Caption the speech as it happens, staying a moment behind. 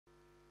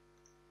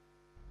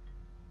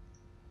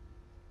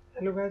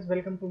Hello guys,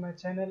 welcome to my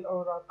channel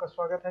और आपका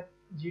स्वागत है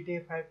GTA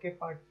 5 के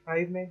पार्ट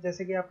 5 में।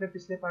 जैसे कि आपने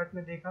पिछले पार्ट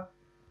में देखा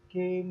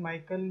कि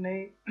माइकल ने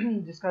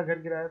जिसका घर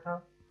गिराया था,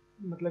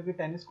 मतलब कि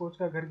टेनिस कोच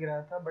का घर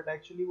गिराया था, बट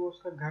एक्चुअली वो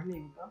उसका घर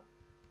नहीं होता।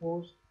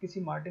 वो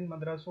किसी मार्टिन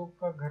मद्रासो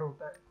का घर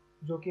होता है,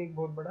 जो कि एक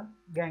बहुत बड़ा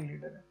गैंग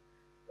लीडर है।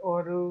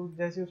 और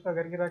जैसे उसका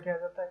घर गिरा के आ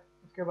जाता है,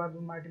 उसके बाद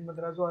वो मार्टिन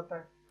मद्रासो आता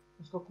है,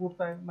 उसको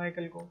कूटता है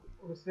माइकल को,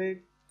 और उससे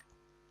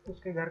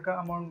उसके घर का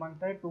अमाउंट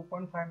मांगता है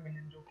 2.5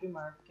 मिलियन, जो कि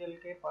माइकल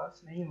के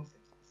पास नहीं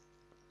होते।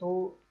 तो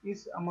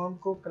इस अमाउंट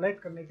को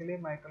कलेक्ट करने के लिए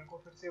माइकल को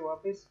फिर से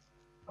वापस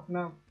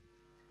अपना,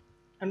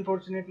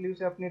 अनफॉर्चुनेटली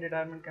उसे अपनी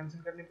रिटायरमेंट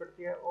कैंसिल करनी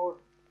पड़ती है।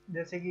 और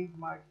जैसे कि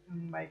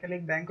माइकल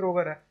एक बैंक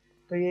रोबर है,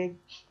 तो ये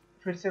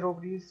फिर से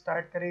रॉबरी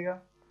स्टार्ट करेगा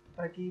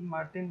ताकि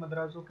मार्टिन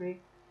मद्राजो के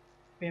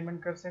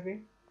पेमेंट कर सके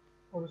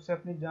और उससे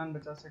अपनी जान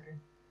बचा सके।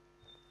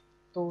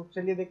 तो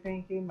चलिए देखते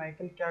हैं कि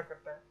माइकल क्या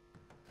करता है।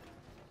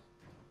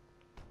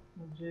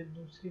 मुझे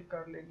दूसरी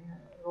कार लेनी है,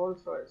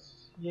 रोल्स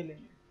रॉयस, ये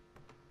लेंगे।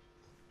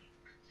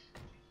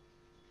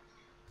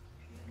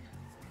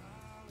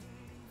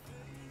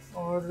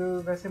 और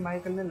वैसे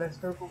माइकल ने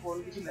लेस्टर को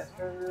कॉल की थी।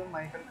 लेस्टर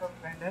माइकल का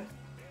फ्रेंड है,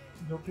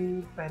 जो कि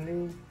पहले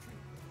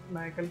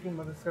माइकल की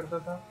मदद करता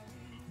था।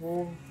 वो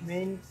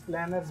मेन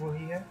प्लानर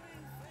वही है,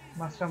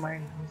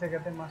 मास्टरमाइंड जिसे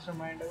कहते हैं,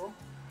 मास्टरमाइंड है वो।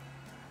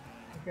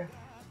 ठीक है।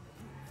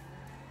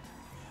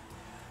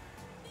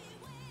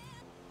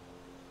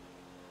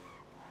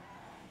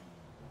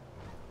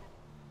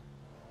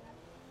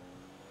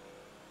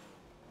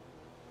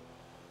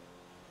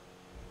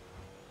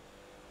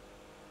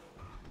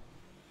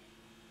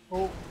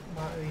 ओ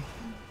भाई,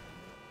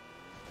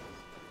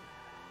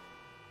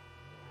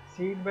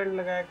 सीट बेल्ट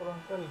लगाया करो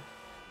अंकल,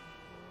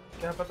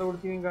 क्या पता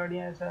उड़ती हुई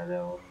गाड़ियाँ ऐसे आ जाए।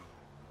 और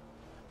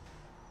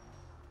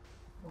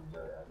रुक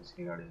जाओ यार,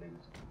 इसकी गाड़ी लेनी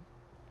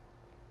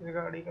चाहिए। इस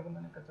गाड़ी का तो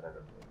मैंने कचरा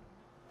कर दिया,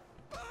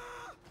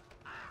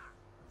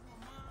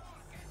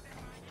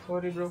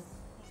 सॉरी ब्रो।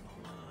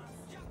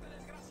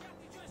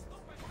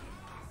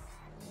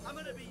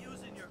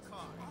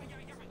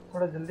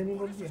 थोड़ा जल्दी नहीं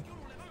बोल दिया।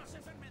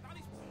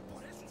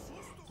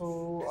 तो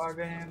आ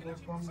गए हैं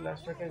दोस्तों हम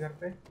लेस्टर के घर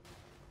पे।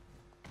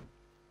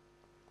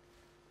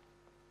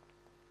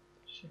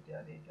 शिट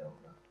यार, ये क्या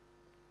होगा।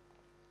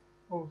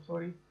 ओह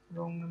सॉरी,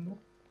 रॉन्ग नंबर,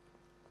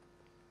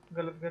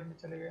 गलत घर में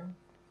चले गए हम।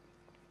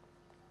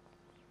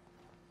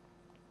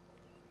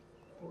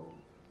 तो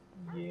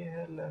ये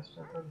है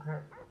लेस्टर का घर।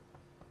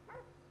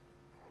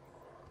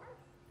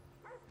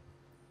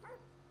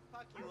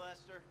 Fuck you,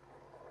 Lester.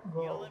 You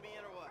go. gonna let me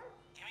in or what?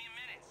 Give me a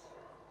minute.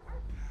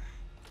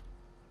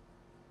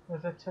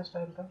 वैसे अच्छा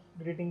स्टाइल था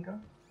ग्रीटिंग का।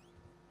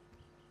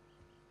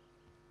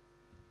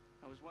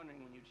 I was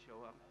wondering when you'd show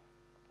up.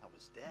 I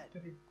was dead.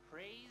 तेरी,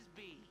 Praise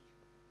be.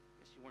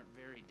 Guess you weren't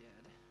very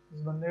dead.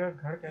 इस बंदे का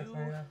घर कैसा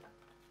है You यार।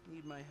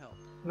 need my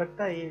help.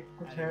 लगता है ये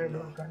कुछ How do है you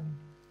know? डोर कहानी।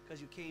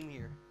 Because you came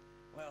here.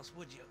 Why else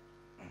would you?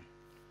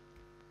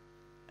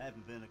 I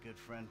haven't been a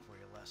good friend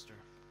for you, Lester.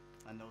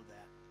 I know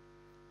that.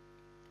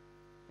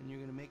 And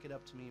you're gonna make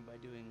it up to me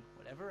by doing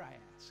whatever I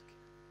ask.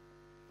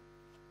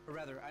 Or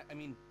rather, I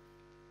mean,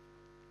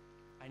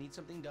 I need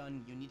something done,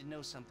 you need to know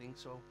something,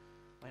 so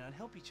why not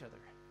help each other?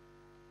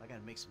 I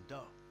gotta make some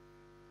dough,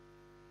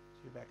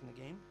 So you're back in the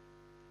game?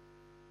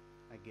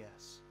 I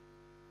guess.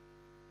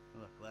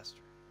 Look,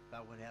 Lester,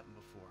 about what happened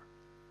before.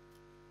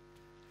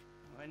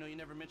 Well, I know you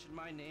never mentioned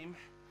my name.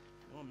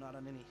 I know I'm not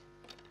on any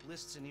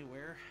lists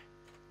anywhere.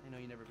 I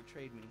know you never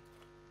betrayed me.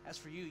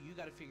 As for you, you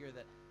gotta figure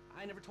that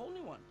I never told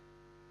anyone.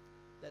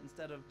 That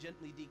instead of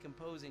gently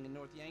decomposing in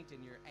North Yankton,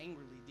 you're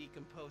angrily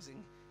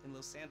decomposing in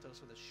Los Santos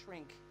with a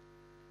shrink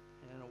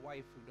and a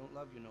wife who don't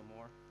love you no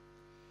more.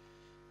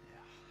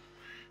 Yeah,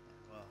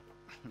 well,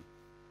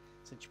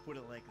 since you put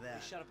it like Hey,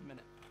 that. shut up a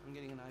minute. I'm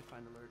getting an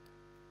iFind alert.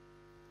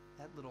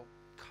 That little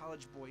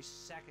college boy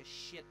sack of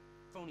shit,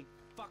 phony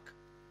fuck.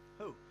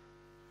 Who?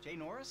 Jay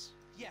Norris?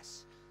 Yes,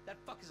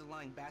 that fuck is a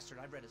lying bastard.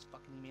 I've read his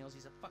fucking emails.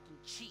 He's a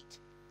fucking cheat.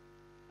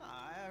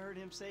 I heard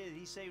him say that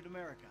he saved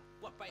America.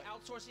 What, by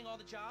outsourcing all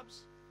the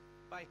jobs?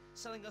 By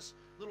selling us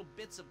little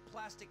bits of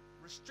plastic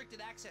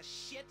restricted access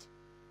shit?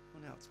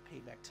 Well, now it's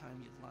payback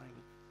time, you lying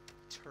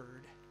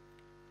turd.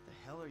 The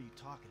hell are you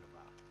talking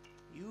about?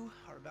 You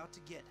are about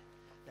to get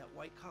that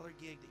white-collar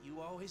gig that you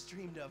always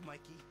dreamed of,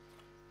 Mikey.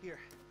 Here,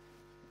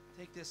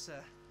 take this,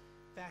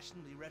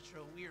 fashionably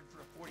retro weird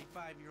for a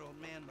 45-year-old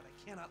man, but I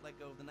cannot let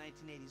go of the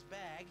 1980s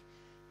bag,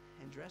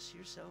 and dress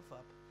yourself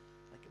up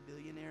like a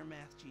billionaire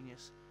math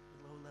genius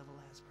with low-level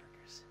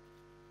Asperger's.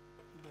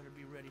 You better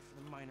be ready for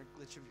the minor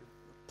glitch of your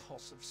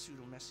repulsive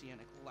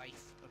pseudo-messianic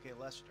life. Okay,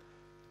 Lester.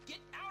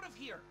 Get out of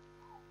here!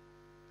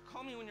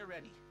 Call me when you're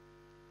ready.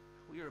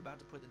 We are about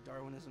to put the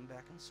Darwinism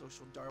back in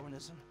social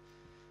Darwinism,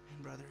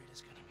 and brother, it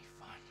is gonna be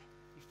fun.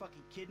 You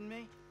fucking kidding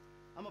me?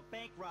 I'm a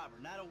bank robber,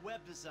 not a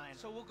web designer.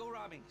 So we'll go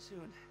robbing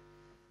soon.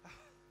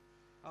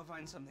 I'll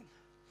find something.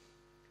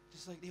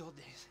 Just like the old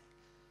days.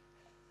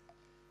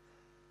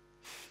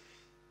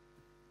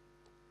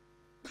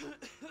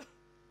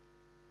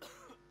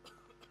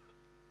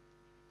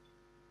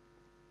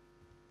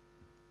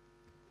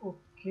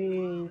 कि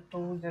तो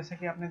जैसे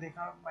कि आपने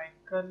देखा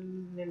Michael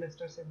ने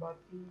Lester से बात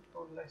की,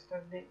 तो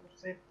लेस्टर ने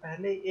उससे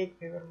पहले एक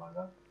फेवर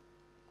मांगा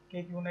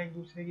कि क्यों ना एक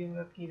दूसरे की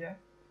मदद की जाए।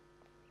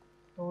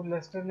 तो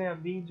लेस्टर ने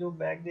अभी जो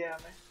बैग दिया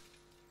हमें,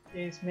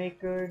 ये इसमें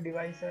एक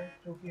डिवाइस है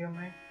जो कि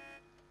हमें,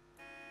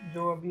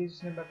 जो अभी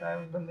उसने बताया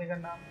उस बंदे का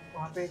नाम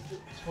वहाँ पे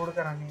छोड़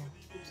कर आनी है।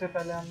 उससे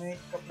पहले हमें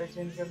कपड़े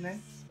चेंज करने हैं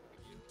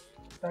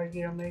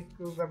ताकि हमें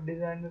एक वेब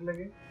डिज़ाइनर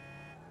लगे।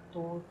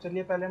 तो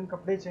चलिए पहले हम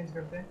कपड़े चेंज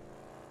करते हैं।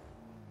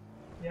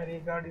 यार ये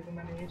गाड़ी तो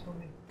मैंने ये छोड़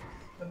दी,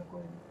 चलो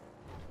कोई नहीं।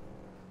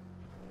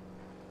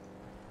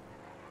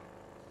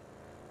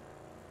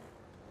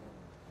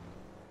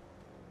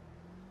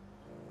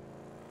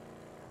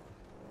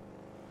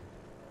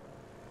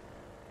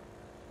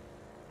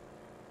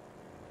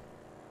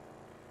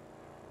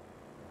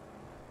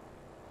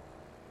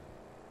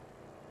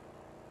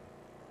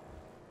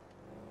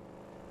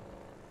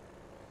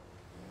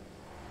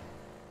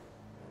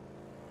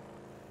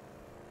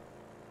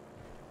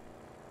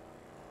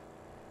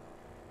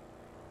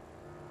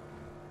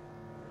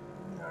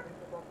 गाड़ी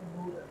तो काफ़ी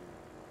दूर है।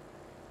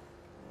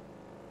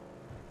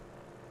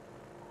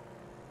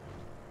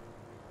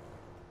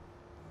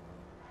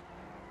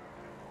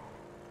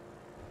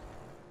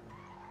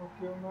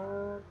 ओके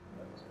मैं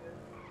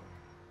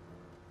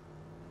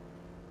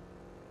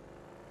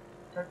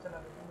ट्रक चला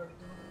लेता हूँ गाड़ी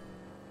को,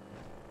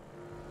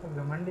 तो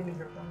घमंड ही नहीं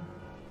करता मैं।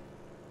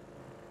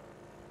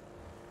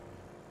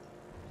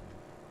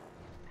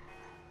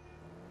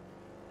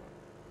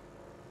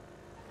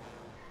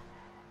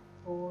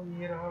 तो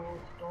ये रहा वो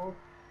स्टोर,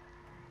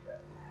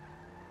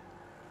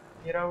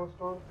 ये रहा वो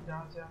स्टोर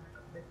जहाँ से हमें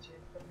कपड़े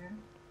चेंज करने हैं।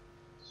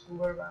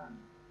 सुगर वैन,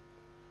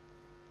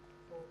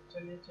 तो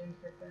चलिए चेंज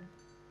करते हैं।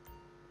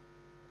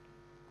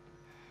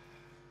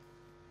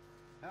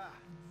 Ah,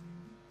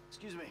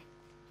 excuse me.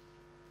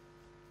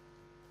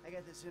 I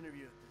got this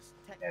interview at this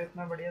tech यार company.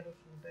 इतना बढ़िया तो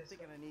सूट है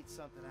Thinking इसका। I need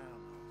something, I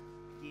don't know,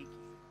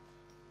 geeky,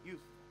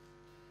 youthful.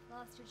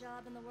 Lost your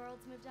job and the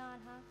world's moved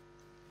on, huh?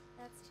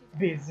 That's too bad. I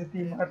बेइज्जती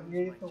didn't मार lose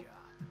लिए my तो।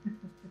 job.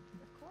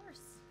 Of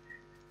course.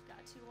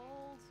 Got too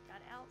old,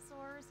 got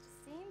outsourced.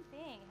 Same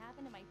thing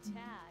happened to my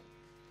dad.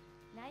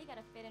 Now you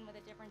gotta fit in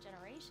with a different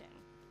generation.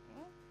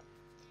 Hmm?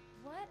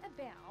 What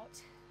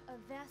about a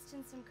vest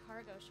and some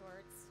cargo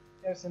shorts?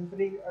 यार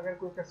simply अगर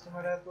कोई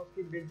customer है तो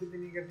उसकी बेइज्जती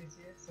नहीं करनी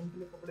चाहिए,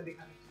 सिंपली कपड़े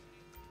दिखाने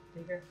चाहिए,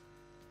 ठीक है।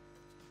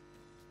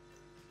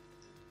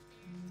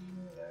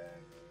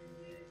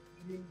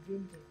 ग्रीन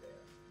ग्रीन होते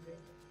हैं,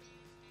 green.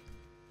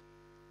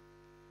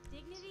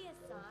 Dignity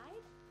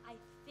aside, I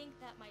think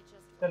that might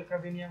just चल work.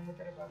 कभी नहीं आऊंगा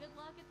तेरे पास। Good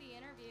luck at the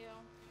interview.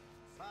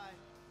 Bye.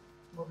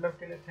 Good luck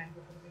के लिए थैंक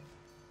यू फॉर दी।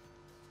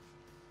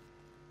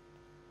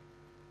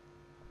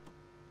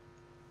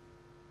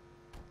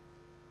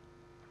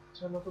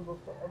 चलो तो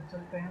दोस्तों अब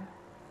चलते हैं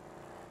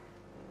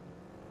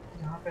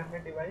जहाँ पे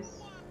हमें डिवाइस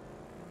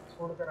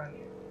छोड़ कर आनी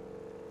है।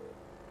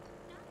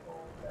 तो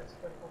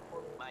लेस्टर को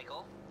खोल।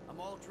 Michael,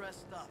 I'm all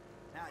dressed up.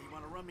 Now, you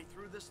want to run me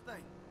through this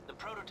thing? the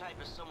prototype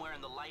is somewhere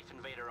in the Life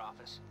Invader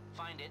office.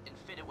 Find it and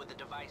fit it with the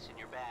device in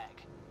your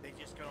bag. They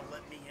just gonna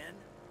let me in?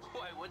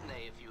 Why wouldn't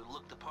they if you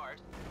look the part?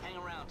 Hang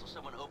around till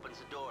someone opens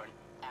the door and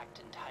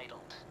act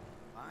entitled.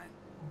 Fine.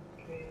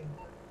 Okay,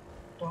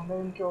 तो हमें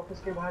उनके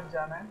office के बाहर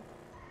जाना है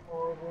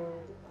और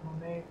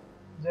हमें,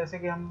 जैसे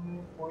कि हम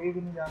कोई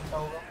भी नहीं जानता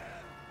होगा।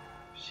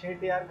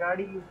 शेट यार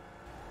गाड़ी,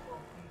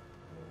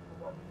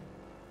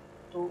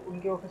 तो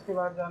उनके ऑफिस के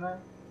बाहर जाना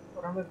है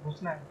और हमें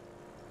घुसना है,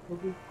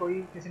 क्योंकि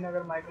कोई किसी ने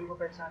अगर माइकल को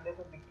पहचान लिया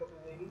तो दिक्कत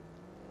हो जाएगी,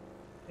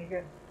 ठीक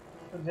है।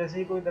 तो जैसे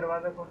ही कोई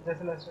दरवाज़ा खोल,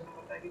 जैसे लेस्टर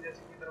ने बताया कि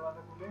जैसे कोई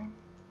दरवाज़ा खोले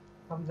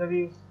हम जब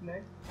ही उसमें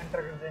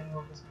एंटर कर जाएंगे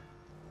ऑफिस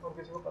में और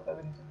किसी को पता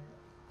भी नहीं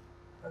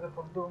चलेगा। अगर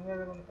फुद्दू होंगे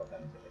अगर उन्हें पता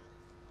नहीं चलेगा।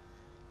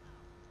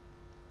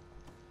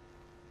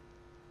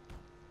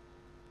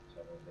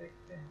 चलो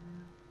देखते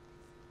हैं।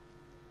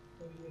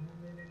 तो ये है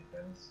मेन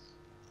एंट्रेंस,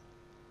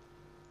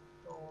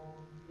 तो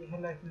ये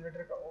है लाइफ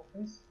इन्वेटर का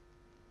ऑफिस।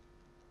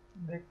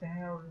 देखते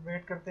हैं और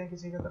वेट करते हैं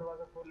किसी का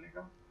दरवाज़ा खोलने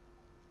का,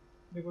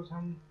 बिकॉज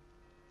हम,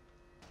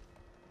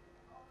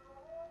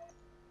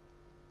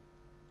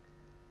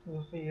 तो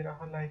दोस्तों ये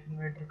रहा लाइफ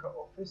इन्वेटर का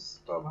ऑफिस।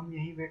 तो अब हम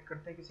यही वेट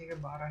करते हैं किसी के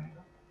बाहर आने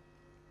का,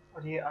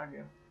 और ये आ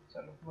गया।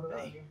 चलो मुर्गा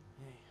आ गया।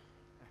 Hey.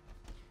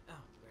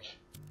 Oh, great.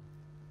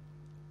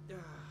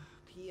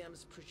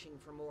 PM's pushing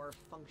for more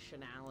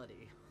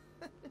functionality.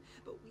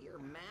 But we are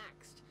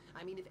maxed.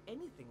 I mean, if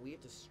anything, we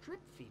have to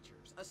strip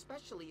features,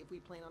 especially if we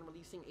plan on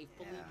releasing a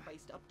fully Yeah.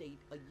 priced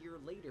update a year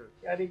later.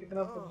 यार ये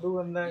कितना फुद्दू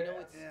बंदा है You know,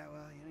 यार। it's, Yeah,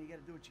 well, you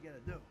gotta do what you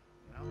gotta do,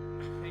 you know?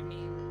 I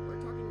mean,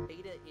 we're talking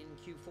beta in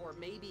Q4,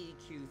 maybe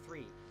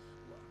Q3.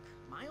 Look,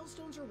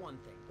 milestones are one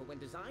thing, but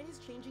when design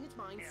is changing its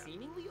mind Yeah.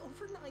 seemingly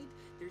overnight,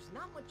 there's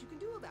not much you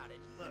can do about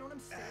it. You know what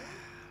I'm saying?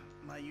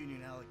 My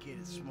union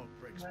allocated smoke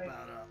breaks Mike-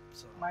 about up,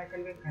 so...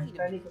 Michael का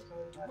घंटा नहीं कुछ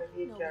समझ में आ रहा है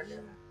ये क्या कह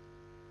रहा है।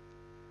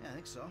 Yeah, I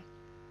think so.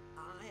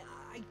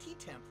 IT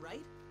temp,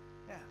 right?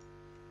 Yeah.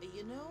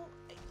 You know,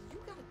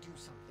 you gotta do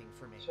something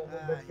for me. चलो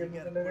Ah, देख के you मुझे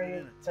gotta लगा put it ये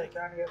in a ticket.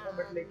 पहचान गया था,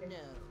 बट लेकिन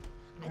No.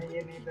 मैं I'd ये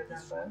like to नहीं keep पहचान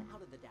this पाया। one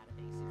out of the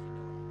database if you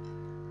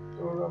know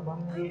तो अब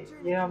हम I'm ये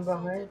turning हम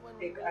हमें consultant when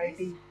we एक release.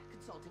 आईटी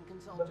Consulting बंदा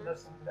consulters.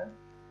 समझ रहा है।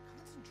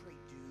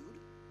 Concentrate, dude.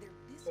 They're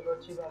this चलो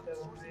अच्छी close to बात है,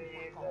 अब हमें outsourcing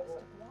ये back ज़्यादा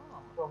office to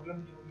Guam. प्रॉब्लम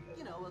नहीं होगी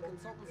You know, ऐसा a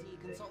consultancy,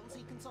 government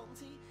consultancy,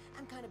 consultancy.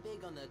 I'm kind of big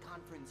on the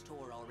conference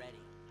tour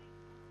already.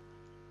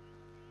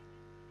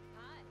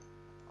 Hi.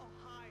 Oh,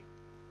 hi.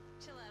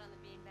 Chill out on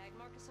the beanbag.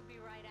 Marcus will be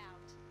right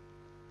out.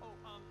 Oh,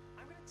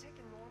 I'm gonna take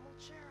a normal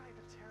chair. I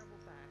have a terrible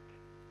back.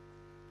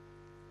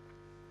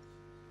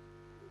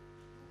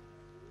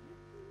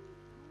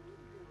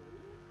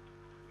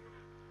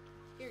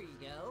 Here you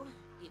go.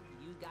 If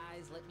you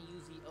guys let me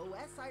use the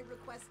OS I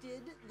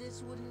requested,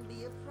 this wouldn't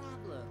be a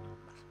problem.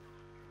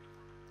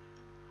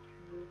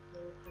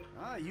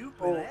 Ah, you've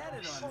been at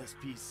it on this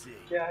PC.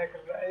 क्या है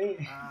कर रहा है ये?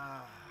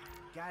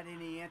 Got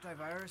any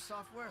antivirus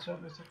software?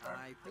 चलो इसे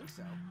I think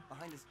so.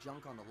 Behind this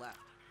junk on the left.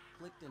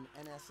 Clicked an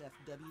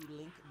NSFW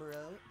link,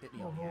 bro. Bit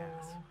me on the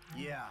ass.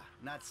 Yeah,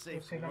 not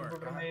safe उसके for work.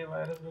 Computer Huh? में ये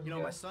वायरस घुस You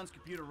know, गया। my son's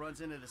computer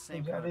runs into the तो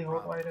same kind ज़्यादा of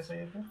hot problems. Virus है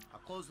ये तो।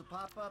 I'll close the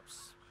pop-ups,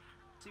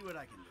 see what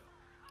I can do.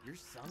 Your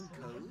son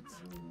codes?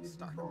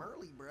 Start him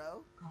early,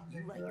 bro. You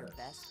write your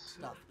best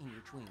stuff in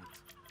your tweens.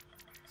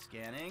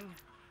 Scanning.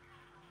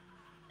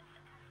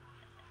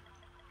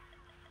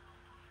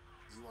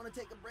 You want to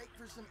take a break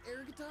for some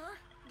air guitar?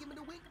 Give it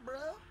a wink,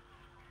 bro.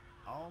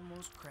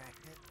 Almost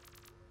cracked it.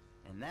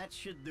 And that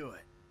should do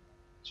it.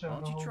 Why चलो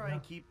don't you हो try गया।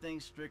 and keep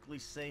things strictly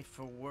safe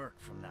for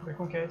work from now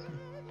देखो on? क्या है इसमें?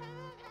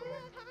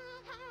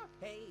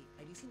 Hey,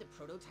 have you seen the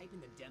prototype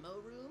in the demo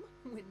room?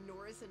 When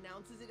Norris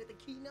announces it at the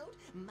keynote,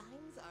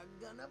 minds are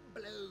gonna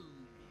blow.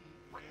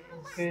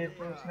 Okay,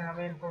 तो उसने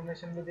हमें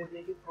information भी दे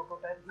दी कि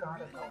prototype कहाँ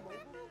रखा हुआ है।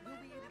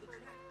 You'll be able to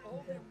track all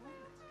ठीक है, their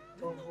movements.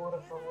 तो वो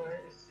रखा हुआ है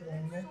इस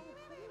रूम में।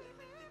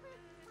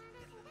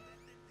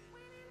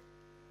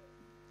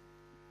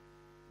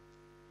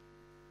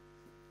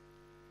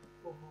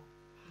 ओहो,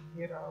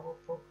 ये रहा वो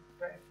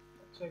प्रोटोटाइप।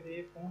 अच्छा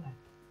ये फोन है।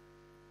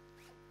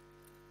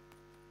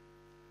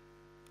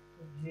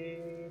 तो ये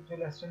जो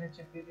लेस्टर ने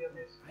चिप दी थी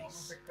अभी इस फोन को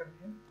फिट कर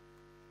दिया।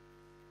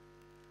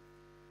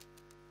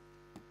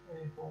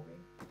 ये हो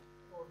गई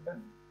और डन।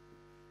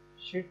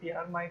 शिट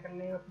यार, माइकल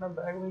ने अपना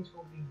बैग वहीं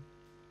छोड़ दिया।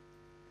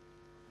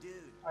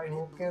 Dude, I we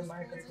hope did के blues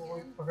माइकल clues को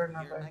कोई again? पकड़ ना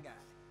You're my पाए। guy.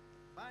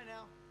 Bye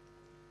now.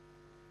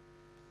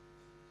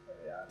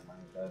 अरे यार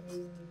माइकल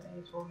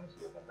नहीं छोड़ना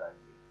चाहिए था बैग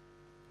भी।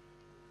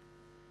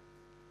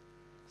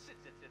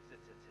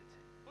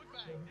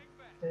 चलो,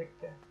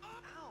 देखते हैं।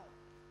 Ow!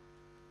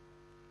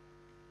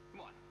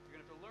 Come on, you're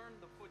gonna have to learn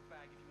the foot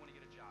bag if you want to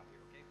get a job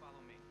here, okay?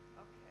 Follow me.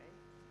 Okay.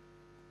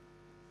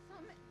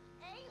 Some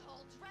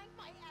a-hole drank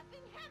my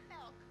effing hemp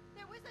milk.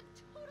 There was a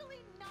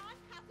totally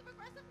non-passive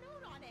aggressive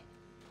note on it.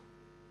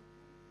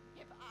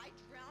 If I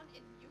drown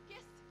in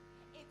mucus,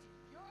 it's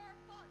your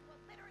fault, you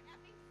illiterate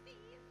effing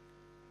seas.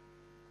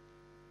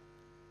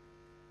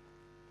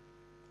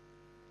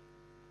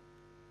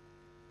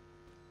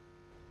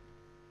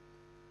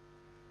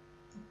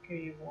 Okay,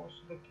 watch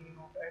the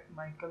keynote eight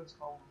Michaels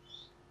house.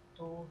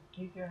 तो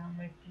ठीक है,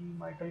 हमें कि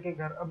Michael के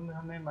घर, अब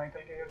हमें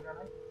Michael के घर जाना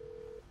है।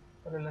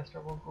 पहले लेस्टर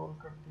को कॉल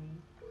कर दी।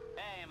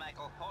 Hey,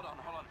 Michael, hold on.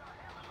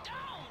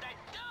 Domed! I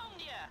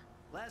domed ya!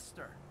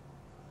 Lester,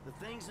 the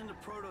thing's in the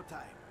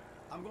prototype.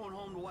 I'm going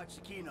home to watch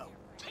the keynote.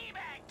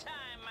 Teabag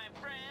time, my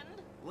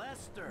friend!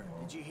 Lester,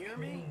 did you hear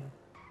me?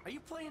 Are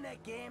you playing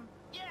that game?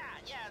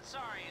 Yeah,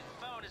 sorry, the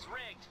phone is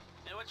rigged.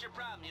 And what's your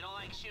problem? You don't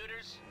like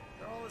shooters?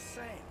 They're all the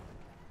same.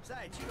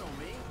 Besides, you know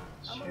me.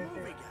 I'm a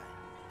movie guy.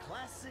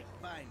 Classic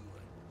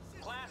Vinewood.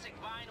 Classic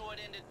Vinewood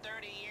ended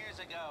 30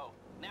 years ago.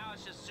 Now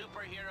it's just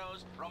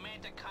superheroes,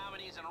 romantic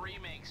comedies, and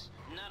remakes,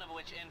 none of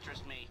which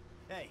interest me.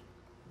 Hey,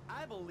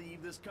 I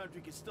believe this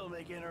country can still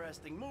make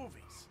interesting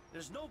movies.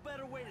 There's no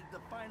better way to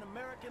define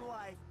American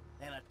life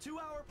than a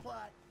 2-hour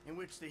plot in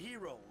which the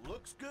hero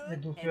looks ये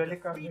good दूसरी and वाली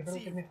car देख defeats रहे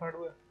हो कितनी evil. फाड़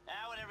हुआ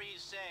है। Whatever you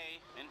say,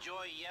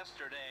 enjoy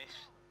yesterday.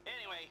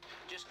 Anyway,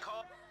 just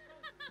call...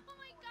 Oh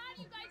my god,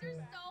 you guys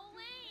are so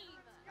lame!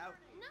 Out.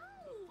 No!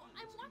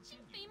 I'm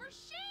watching Fame or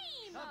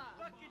Shame!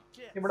 Bucket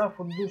tip. ये बड़ा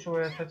फुद्दू शो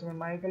है सच में।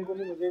 माइकल को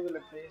नहीं, मुझे भी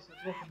लगता है ये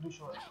सच में फुद्दू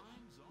शो है।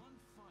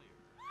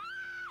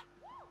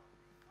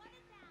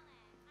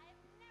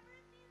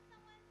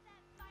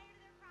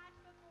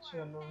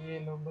 चलो ये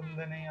लो,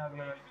 बंदे ने आग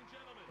लगा दी।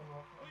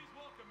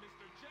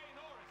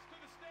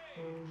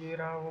 तो ये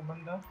रहा वो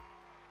बंदा,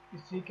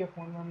 इसी के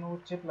फ़ोन में हमने वो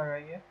चिप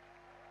लगाई है।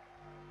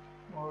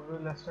 और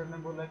लेस्टर ने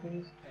बोला कि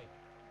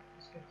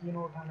इसके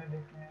कीनोट हमें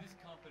देखने हैं। This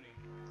company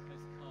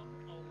has come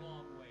a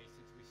long way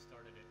since we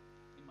started it.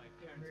 In my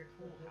parents'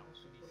 pool house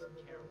in East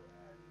Carolina.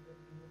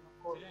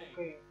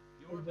 Okay,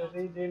 तो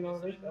जैसे ही जे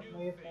नॉरिस अपना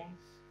ये फ़ोन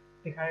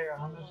दिखाएगा,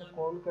 हमें उसे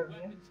कॉल करनी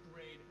है।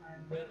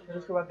 एंड फिर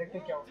उसके बाद देखते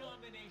हैं क्या होता है।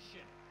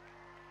 Domination.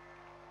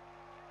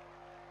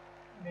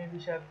 मे भी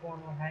शायद फ़ोन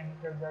हैंग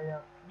कर जाए या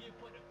We have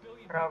put a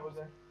billion खराब हो people's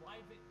जाए।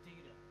 private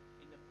data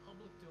in the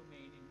public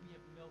domain, and we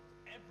have milked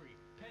every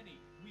penny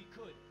we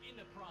could in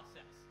the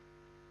process.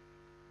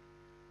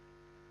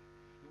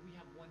 And we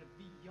have one of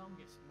the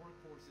youngest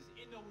workforces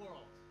in the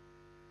world.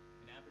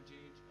 An average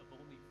age of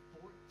only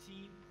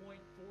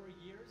 14.4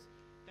 years.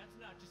 That's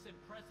That's not just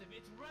impressive,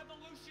 it's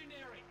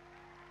revolutionary!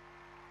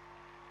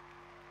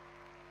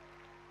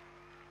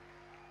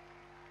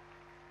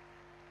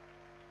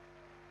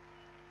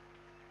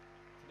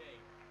 Today,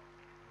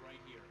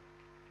 right here,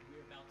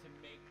 we're about to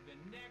make the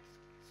next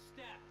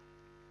step.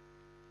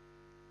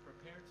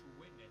 Prepare to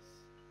witness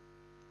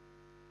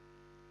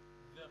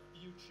the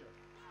future.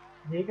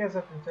 ये कैसा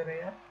future है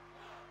यार?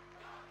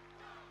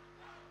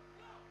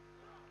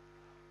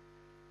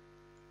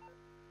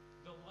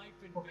 The life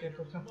okay, invader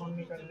तो उसने phone mobile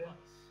निकाल लिया.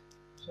 device.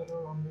 चलो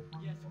हम भी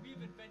फोन Yes, निकालते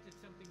we've हैं. invented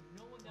something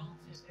no one else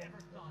has इसका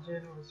ever thought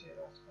जेल of. हो सी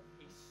रास्ता.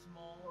 A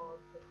small, और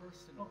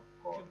personal,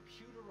 और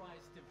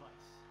computerized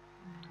device.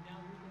 Now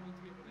you're going to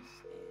be able to...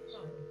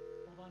 Oh,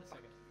 hold on a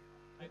second.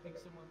 I think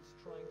someone's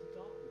trying to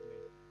talk with me.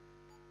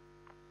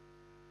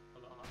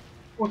 Hello?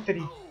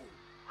 उत्तरी.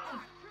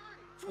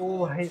 ओ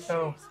भाई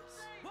साहब,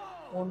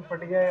 phone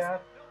फट गया यार.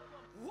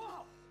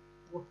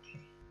 ओके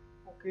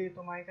ओके,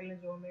 तो माइकल ने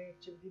जो हमें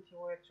चिप दी थी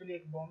वो एक्चुअली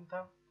एक बॉम्ब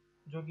था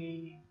जो कि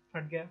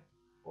फट गया.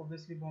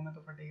 ऑब्वियसली बॉम्ब है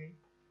तो फट ही गई.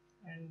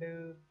 एंड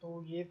तो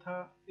ये था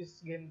इस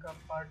गेम का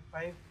पार्ट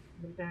 5.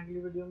 मिलते हैं अगली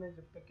वीडियो में.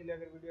 जब तक के लिए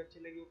अगर वीडियो अच्छी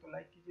लगी हो तो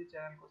लाइक कीजिए,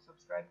 चैनल को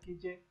सब्सक्राइब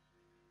कीजिए.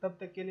 तब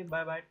तक के लिए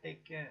बाय बाय,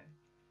 टेक केयर.